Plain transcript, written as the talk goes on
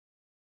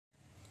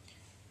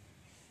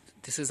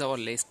This is our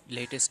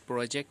latest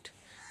project.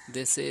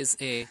 This is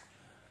a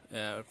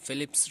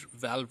Philips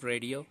valve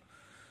radio,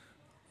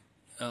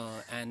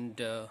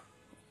 and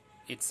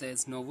it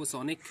says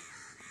Novosonic.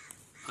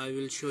 I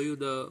will show you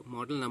the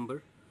model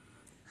number.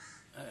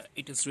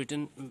 It is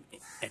written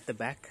at the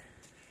back.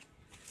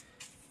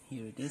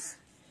 Here it is.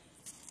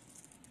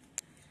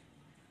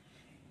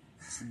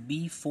 It's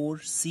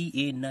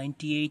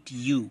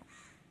B4CA98U.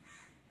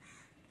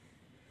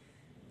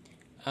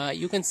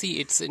 You can see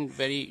it's in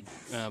very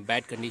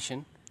bad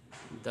condition.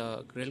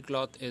 The grill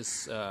cloth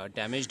is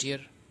damaged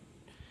here,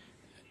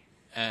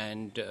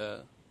 and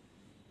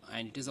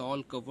it is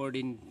all covered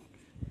in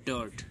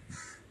dirt.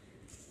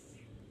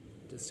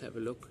 Just have a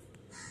look.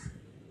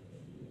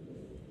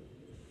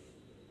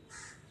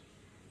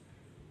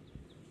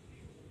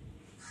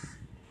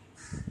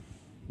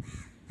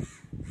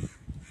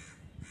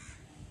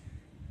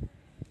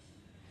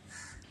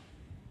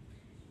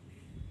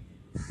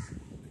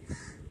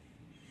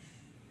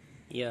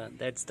 Yeah,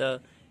 that's the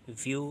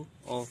view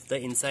of the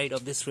inside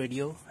of this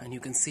radio, and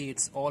you can see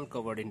it's all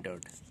covered in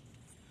dirt.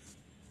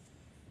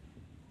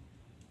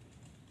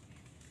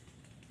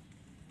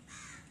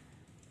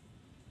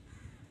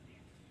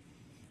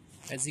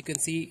 As you can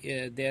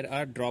see, there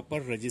are dropper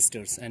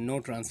resistors and no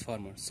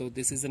transformer. So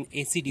this is an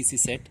AC/DC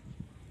set,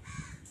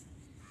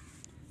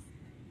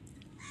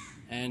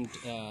 and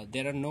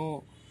there are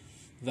no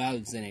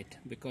valves in it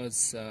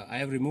because I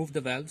have removed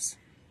the valves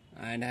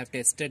and I have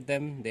tested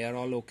them. They are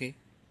all okay.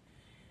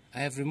 I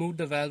have removed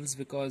the valves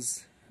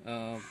because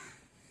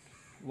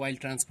while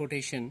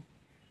transportation,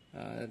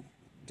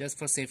 just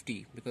for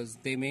safety, because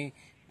they may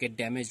get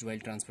damaged while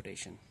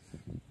transportation.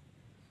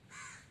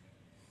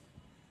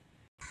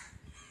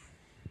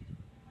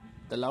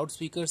 The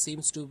loudspeaker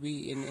seems to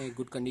be in a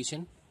good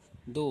condition,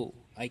 though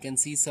I can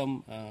see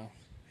some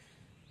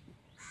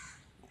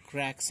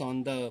cracks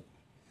on the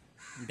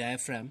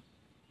diaphragm,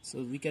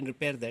 so we can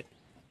repair that,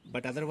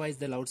 but otherwise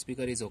the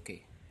loudspeaker is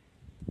okay.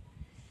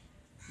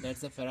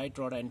 That's the ferrite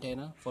rod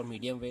antenna for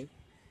medium wave,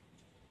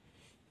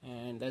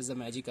 and that's the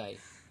magic eye.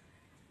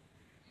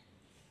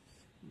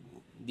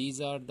 These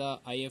are the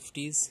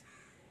IFTs,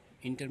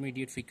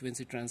 intermediate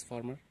frequency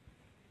transformer,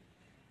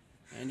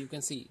 and you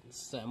can see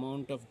the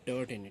amount of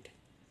dirt in it.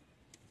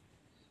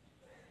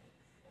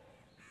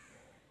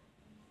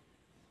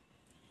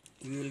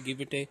 We will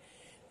give it a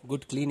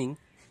good cleaning,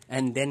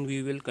 and then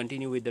we will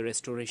continue with the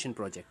restoration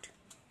project.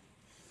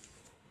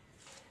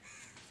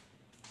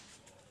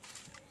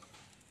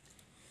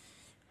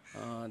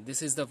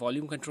 This is the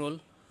volume control,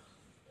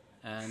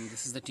 and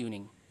this is the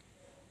tuning.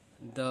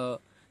 There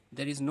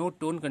is no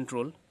tone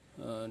control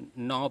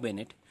knob in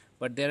it,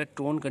 but there are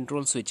tone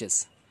control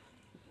switches,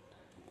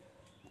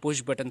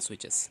 push button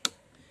switches.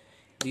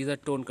 These are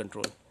tone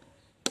control.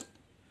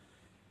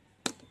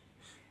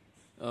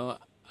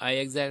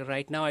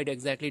 Right now I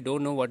exactly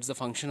don't know what's the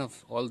function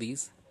of all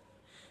these.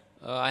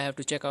 I have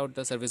to check out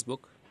the service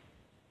book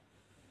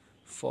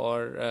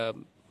for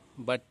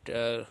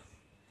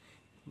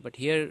but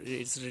here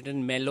it's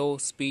written mellow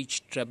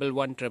speech treble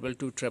 1, treble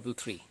 2, treble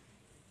 3,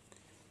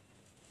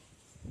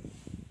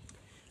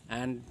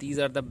 and these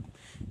are the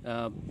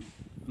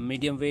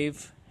medium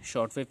wave,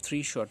 shortwave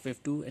 3,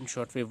 shortwave 2, and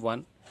shortwave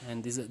 1,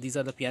 and these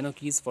are the piano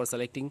keys for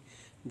selecting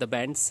the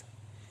bands,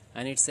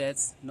 and it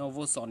says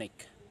Novosonic.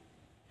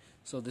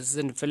 So this is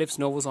a Philips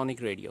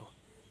Novosonic radio.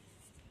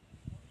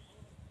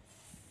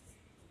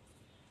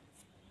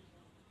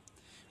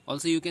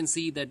 Also you can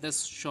see that the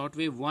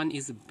shortwave 1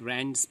 is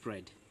brand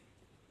spread.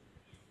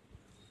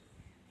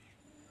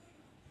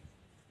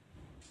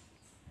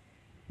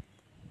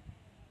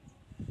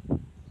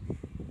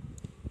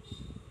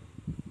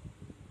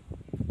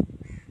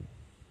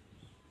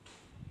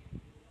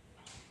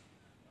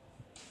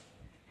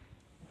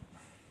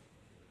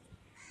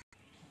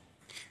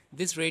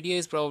 This radio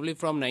is probably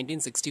from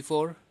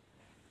 1964,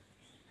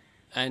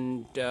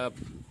 and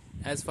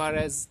as far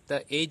as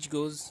the age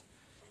goes,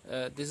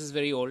 this is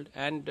very old,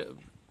 and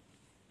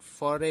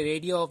for a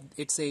radio of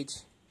its age,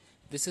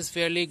 this is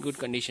fairly good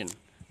condition,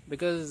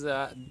 because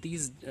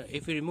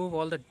if we remove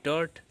all the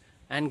dirt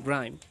and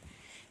grime,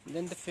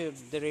 then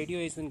the radio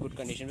is in good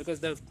condition, because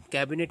the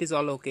cabinet is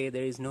all okay,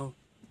 there is no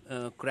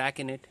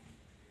crack in it.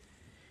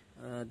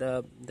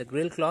 The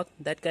grill cloth,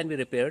 that can be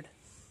repaired.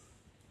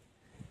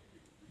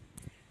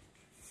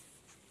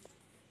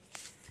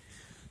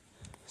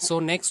 So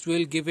next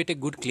we'll give it a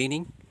good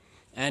cleaning,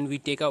 and we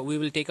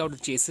will take out the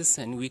chassis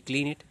and we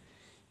clean it.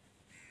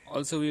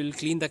 Also we will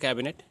clean the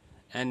cabinet,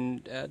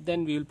 and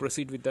then we will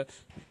proceed with the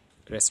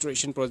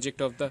restoration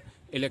project of the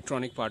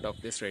electronic part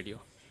of this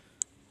radio.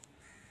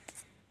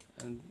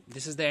 And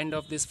this is the end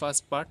of this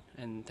first part,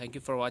 and thank you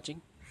for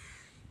watching,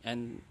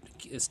 and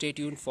stay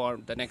tuned for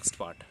the next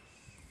part.